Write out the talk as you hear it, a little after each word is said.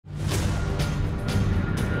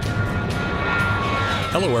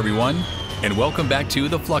Hello everyone, and welcome back to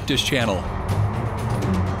the Fluctus channel.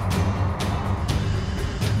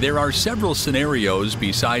 There are several scenarios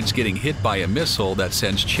besides getting hit by a missile that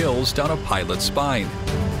sends chills down a pilot's spine.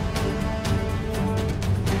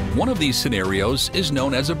 One of these scenarios is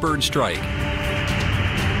known as a bird strike,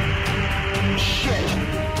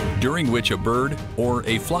 during which a bird or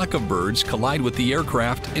a flock of birds collide with the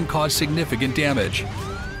aircraft and cause significant damage,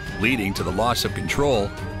 leading to the loss of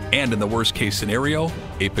control and, in the worst-case scenario,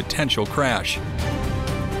 a potential crash.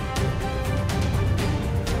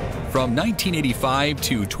 From 1985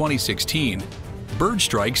 to 2016, bird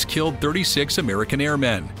strikes killed 36 American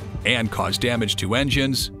airmen and caused damage to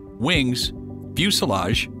engines, wings,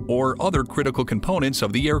 fuselage, or other critical components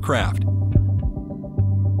of the aircraft.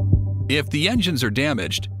 If the engines are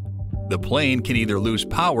damaged, the plane can either lose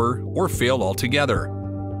power or fail altogether.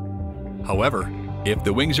 However, if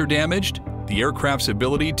the wings are damaged, the aircraft's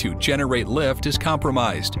ability to generate lift is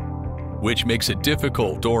compromised, which makes it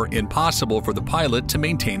difficult or impossible for the pilot to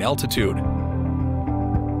maintain altitude.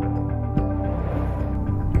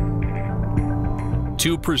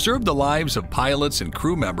 To preserve the lives of pilots and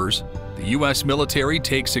crew members, the U.S. military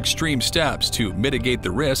takes extreme steps to mitigate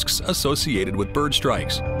the risks associated with bird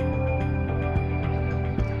strikes.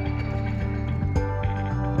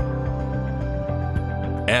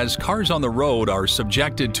 As cars on the road are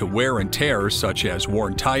subjected to wear and tear such as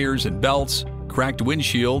worn tires and belts, cracked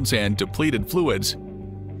windshields, and depleted fluids,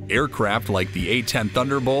 aircraft like the A-10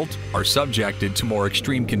 Thunderbolt are subjected to more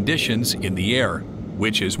extreme conditions in the air,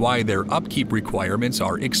 which is why their upkeep requirements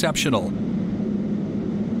are exceptional.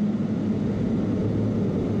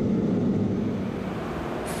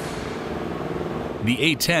 The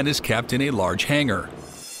A-10 is kept in a large hangar,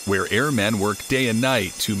 where airmen work day and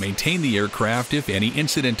night to maintain the aircraft if any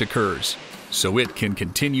incident occurs, so it can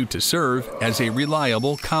continue to serve as a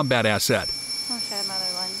reliable combat asset. I wish I had my other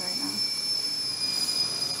lens right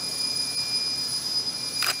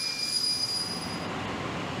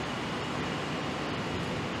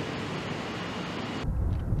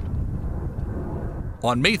now.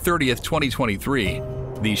 On May 30th, 2023,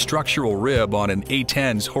 the structural rib on an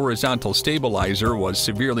A-10's horizontal stabilizer was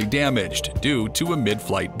severely damaged due to a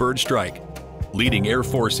mid-flight bird strike, leading Air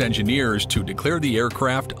Force engineers to declare the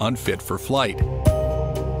aircraft unfit for flight.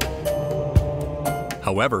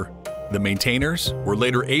 However, the maintainers were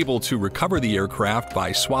later able to recover the aircraft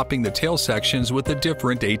by swapping the tail sections with a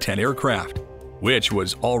different A-10 aircraft, which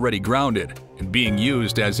was already grounded and being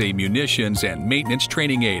used as a munitions and maintenance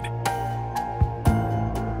training aid.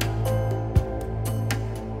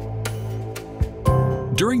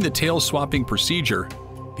 During the tail swapping procedure,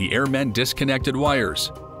 the airmen disconnected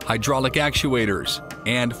wires, hydraulic actuators,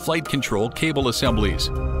 and flight control cable assemblies.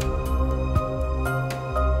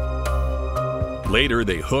 Later,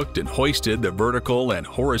 they hooked and hoisted the vertical and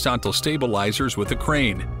horizontal stabilizers with a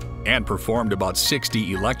crane and performed about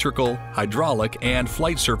 60 electrical, hydraulic, and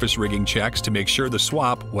flight surface rigging checks to make sure the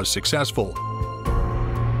swap was successful.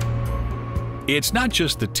 It's not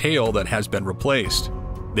just the tail that has been replaced.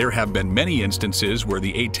 There have been many instances where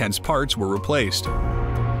the A-10's parts were replaced.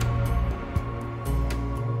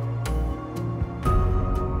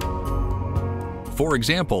 For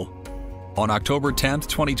example, on October 10,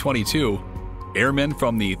 2022, airmen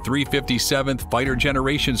from the 357th Fighter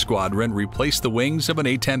Generation Squadron replaced the wings of an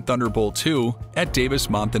A-10 Thunderbolt II at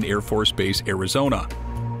Davis-Monthan Air Force Base, Arizona.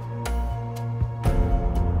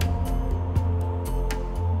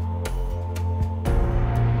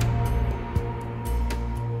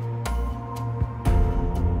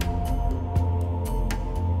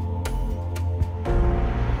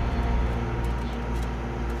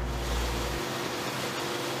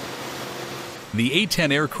 The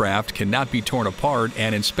A-10 aircraft cannot be torn apart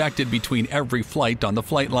and inspected between every flight on the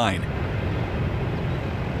flight line.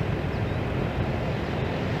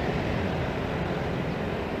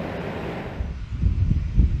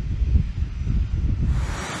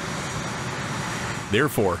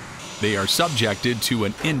 Therefore, they are subjected to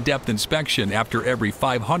an in-depth inspection after every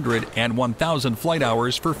 500 and 1,000 flight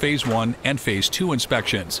hours for Phase 1 and Phase 2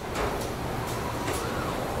 inspections.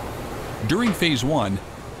 During Phase 1,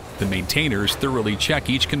 the maintainers thoroughly check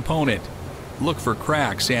each component, look for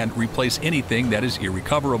cracks, and replace anything that is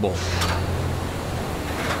irrecoverable.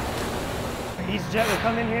 Each jet will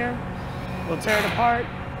come in here, we'll tear it apart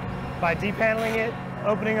by depaneling it,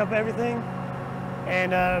 opening up everything,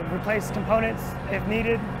 and replace components if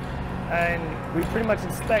needed. And we pretty much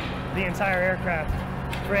inspect the entire aircraft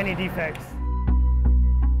for any defects.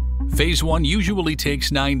 Phase 1 usually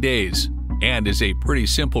takes 9 days and is a pretty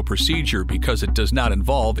simple procedure because it does not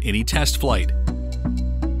involve any test flight.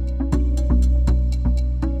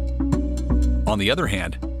 On the other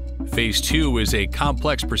hand, Phase 2 is a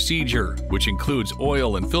complex procedure which includes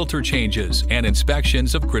oil and filter changes and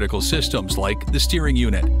inspections of critical systems like the steering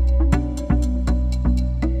unit.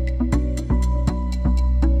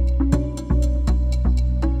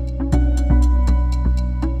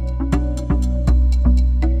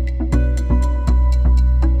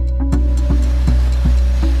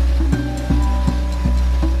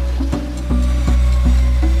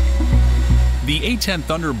 The A-10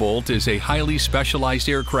 Thunderbolt is a highly specialized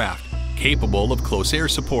aircraft capable of close air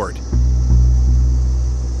support,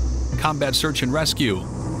 combat search and rescue,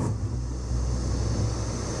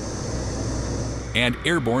 and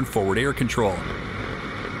airborne forward air control.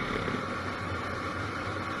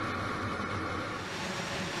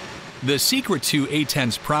 The secret to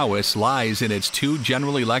A-10's prowess lies in its two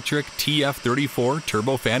General Electric TF34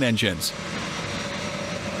 turbofan engines.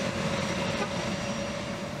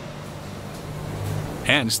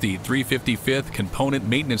 Hence, the 355th Component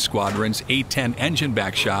Maintenance Squadron's A-10 engine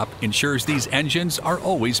back shop ensures these engines are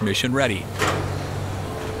always mission ready.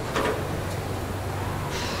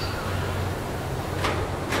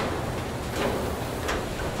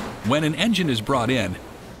 When an engine is brought in,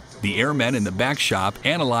 the airmen in the back shop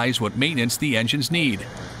analyze what maintenance the engines need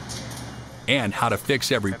and how to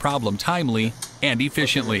fix every problem timely and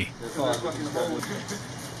efficiently.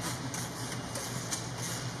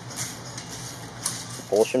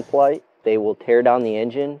 Propulsion flight, they will tear down the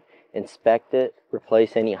engine, inspect it,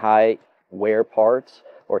 replace any high wear parts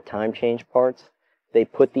or time change parts. They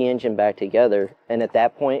put the engine back together, and at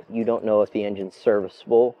that point you don't know if the engine's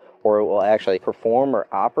serviceable or it will actually perform or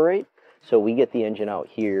operate. So we get the engine out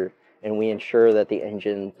here and we ensure that the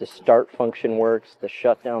engine, the start function works, the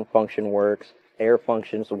shutdown function works, air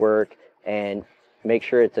functions work, and make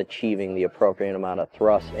sure it's achieving the appropriate amount of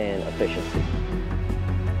thrust and efficiency.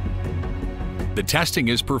 The testing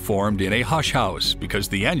is performed in a hush house because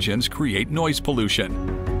the engines create noise pollution.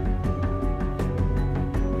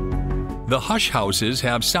 The hush houses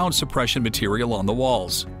have sound suppression material on the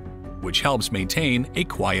walls, which helps maintain a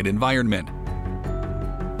quiet environment.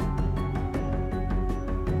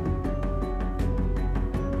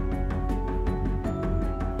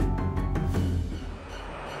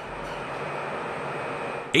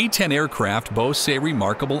 A-10 aircraft boasts a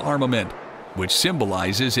remarkable armament, which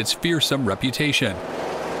symbolizes its fearsome reputation.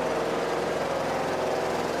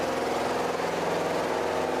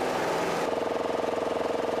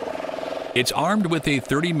 It's armed with a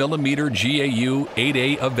 30mm GAU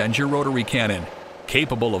 8A Avenger rotary cannon,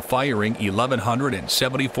 capable of firing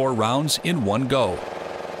 1,174 rounds in one go.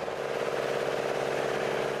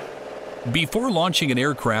 Before launching an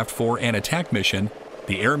aircraft for an attack mission,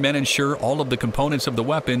 the airmen ensure all of the components of the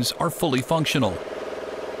weapons are fully functional.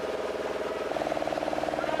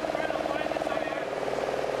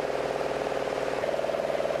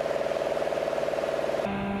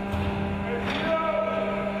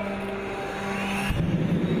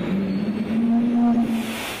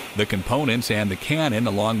 The components and the cannon,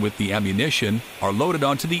 along with the ammunition, are loaded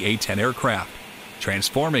onto the A-10 aircraft,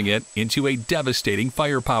 transforming it into a devastating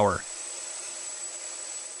firepower.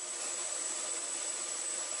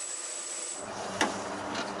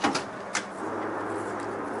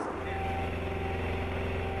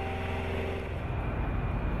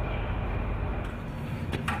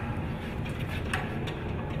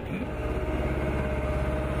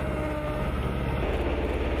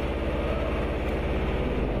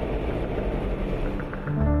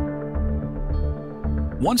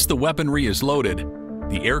 Once the weaponry is loaded,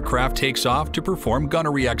 the aircraft takes off to perform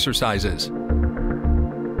gunnery exercises.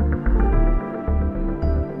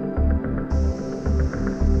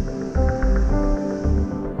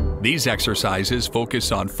 These exercises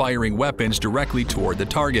focus on firing weapons directly toward the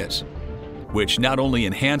targets, which not only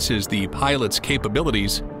enhances the pilot's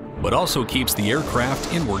capabilities, but also keeps the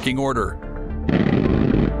aircraft in working order.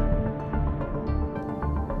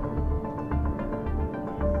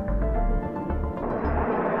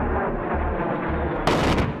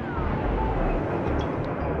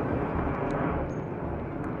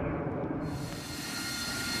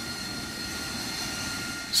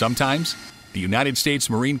 Sometimes, the United States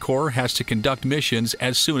Marine Corps has to conduct missions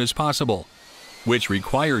as soon as possible, which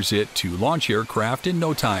requires it to launch aircraft in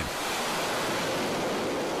no time.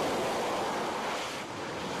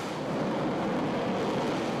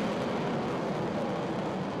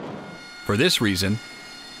 For this reason,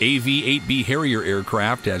 AV-8B Harrier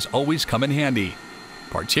aircraft has always come in handy,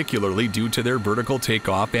 particularly due to their vertical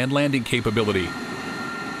takeoff and landing capability,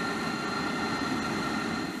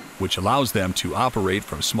 which allows them to operate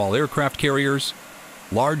from small aircraft carriers,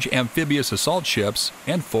 large amphibious assault ships,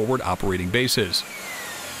 and forward operating bases.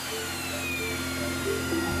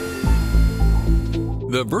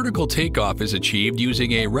 The vertical takeoff is achieved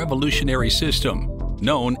using a revolutionary system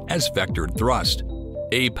known as vectored thrust.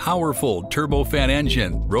 A powerful turbofan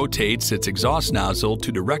engine rotates its exhaust nozzle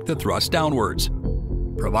to direct the thrust downwards,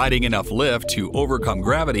 providing enough lift to overcome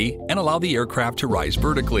gravity and allow the aircraft to rise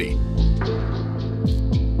vertically.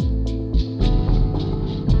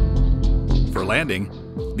 For landing,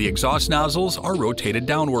 the exhaust nozzles are rotated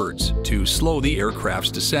downwards to slow the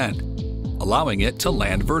aircraft's descent, allowing it to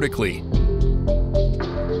land vertically.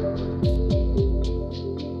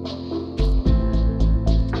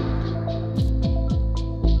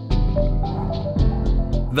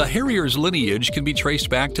 The Harrier's lineage can be traced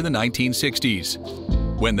back to the 1960s,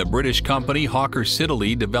 when the British company Hawker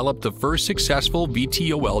Siddeley developed the first successful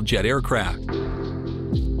VTOL jet aircraft.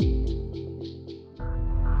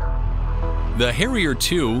 The Harrier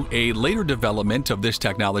II, a later development of this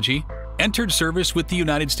technology, entered service with the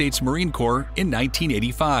United States Marine Corps in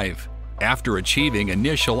 1985, after achieving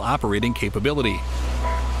initial operating capability.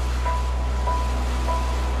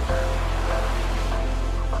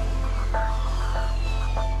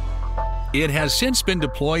 It has since been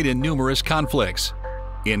deployed in numerous conflicts,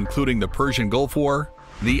 including the Persian Gulf War,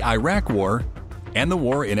 the Iraq War, and the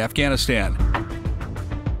war in Afghanistan.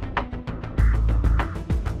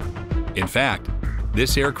 In fact,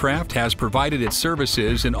 this aircraft has provided its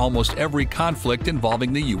services in almost every conflict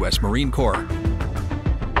involving the U.S. Marine Corps.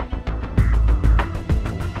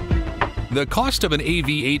 The cost of an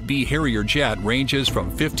AV-8B Harrier jet ranges from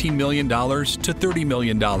 $15 million to $30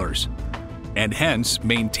 million. And hence,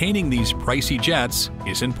 maintaining these pricey jets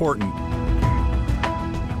is important.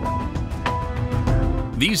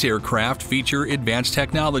 These aircraft feature advanced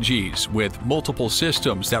technologies with multiple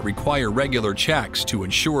systems that require regular checks to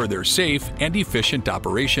ensure their safe and efficient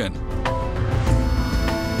operation.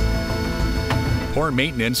 Poor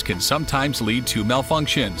maintenance can sometimes lead to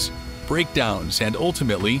malfunctions, breakdowns, and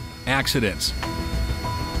ultimately, accidents.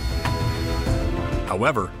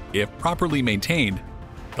 However, if properly maintained,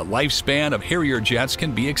 the lifespan of Harrier jets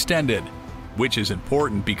can be extended, which is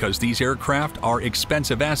important because these aircraft are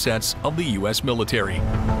expensive assets of the U.S. military.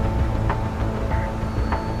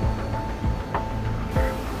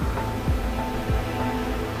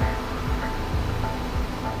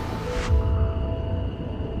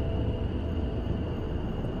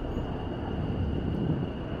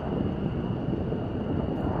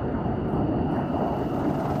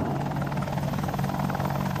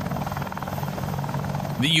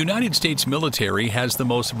 The United States military has the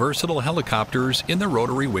most versatile helicopters in the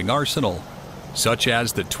rotary wing arsenal, such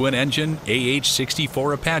as the twin-engine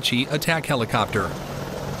AH-64 Apache attack helicopter.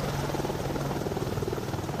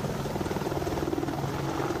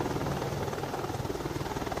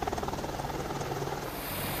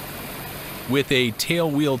 With a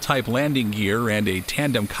tailwheel-type landing gear and a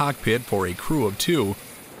tandem cockpit for a crew of two,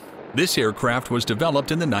 this aircraft was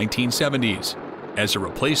developed in the 1970s. As a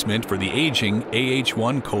replacement for the aging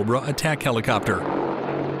AH-1 Cobra attack helicopter.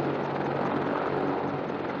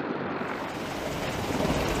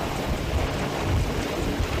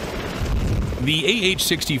 The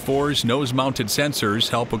AH-64's nose-mounted sensors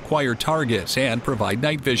help acquire targets and provide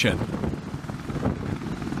night vision.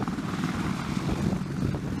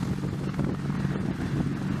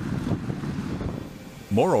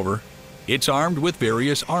 Moreover, it's armed with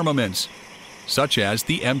various armaments, such as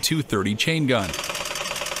the M230 chain gun,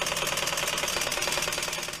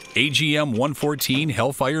 AGM-114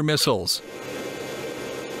 Hellfire missiles,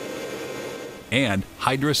 and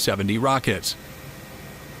Hydra 70 rockets.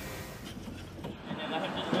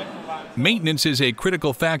 Maintenance is a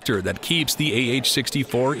critical factor that keeps the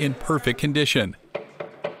AH-64 in perfect condition.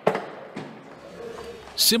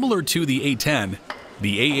 Similar to the A-10,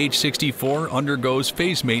 the AH-64 undergoes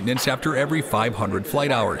phase maintenance after every 500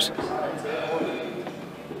 flight hours.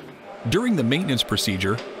 During the maintenance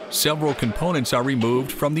procedure, several components are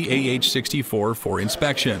removed from the AH-64 for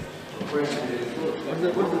inspection.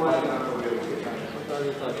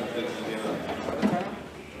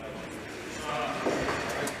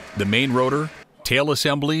 The main rotor, tail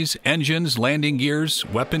assemblies, engines, landing gears,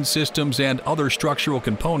 weapon systems, and other structural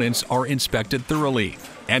components are inspected thoroughly,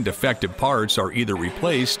 and defective parts are either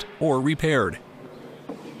replaced or repaired.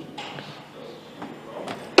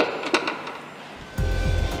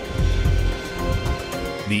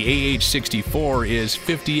 The AH-64 is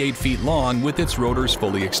 58 feet long with its rotors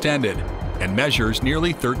fully extended and measures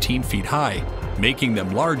nearly 13 feet high, making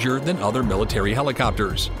them larger than other military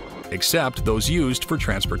helicopters, except those used for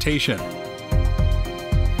transportation.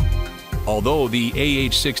 Although the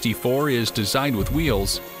AH-64 is designed with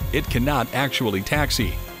wheels, it cannot actually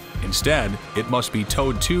taxi. Instead, it must be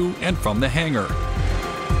towed to and from the hangar.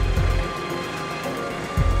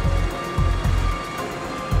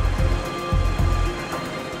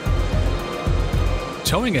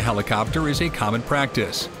 Towing a helicopter is a common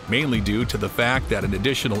practice, mainly due to the fact that an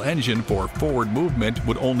additional engine for forward movement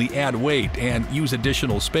would only add weight and use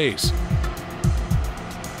additional space.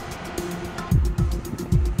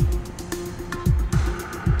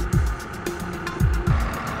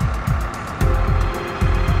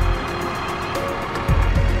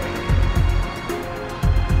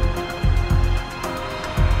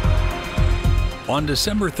 On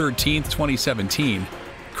December 13, 2017,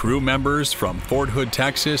 crew members from Fort Hood,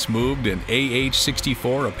 Texas moved an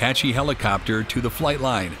AH-64 Apache helicopter to the flight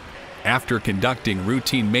line after conducting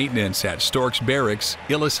routine maintenance at Stork's Barracks,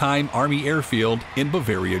 Illesheim Army Airfield in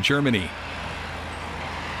Bavaria, Germany.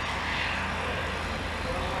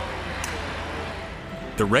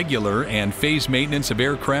 The regular and phase maintenance of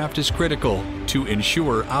aircraft is critical to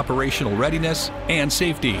ensure operational readiness and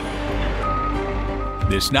safety.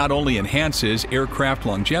 This not only enhances aircraft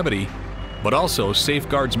longevity, but also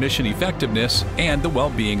safeguards mission effectiveness and the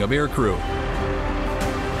well-being of aircrew.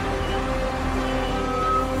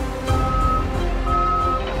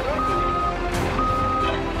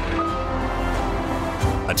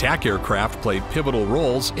 Attack aircraft play pivotal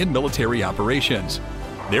roles in military operations.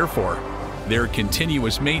 Therefore, their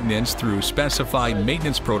continuous maintenance through specified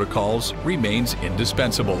maintenance protocols remains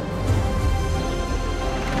indispensable.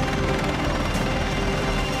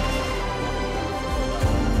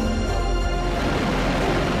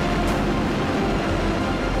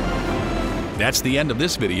 That's the end of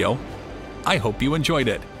this video. I hope you enjoyed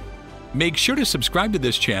it. Make sure to subscribe to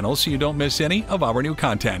this channel so you don't miss any of our new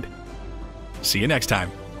content. See you next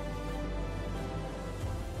time.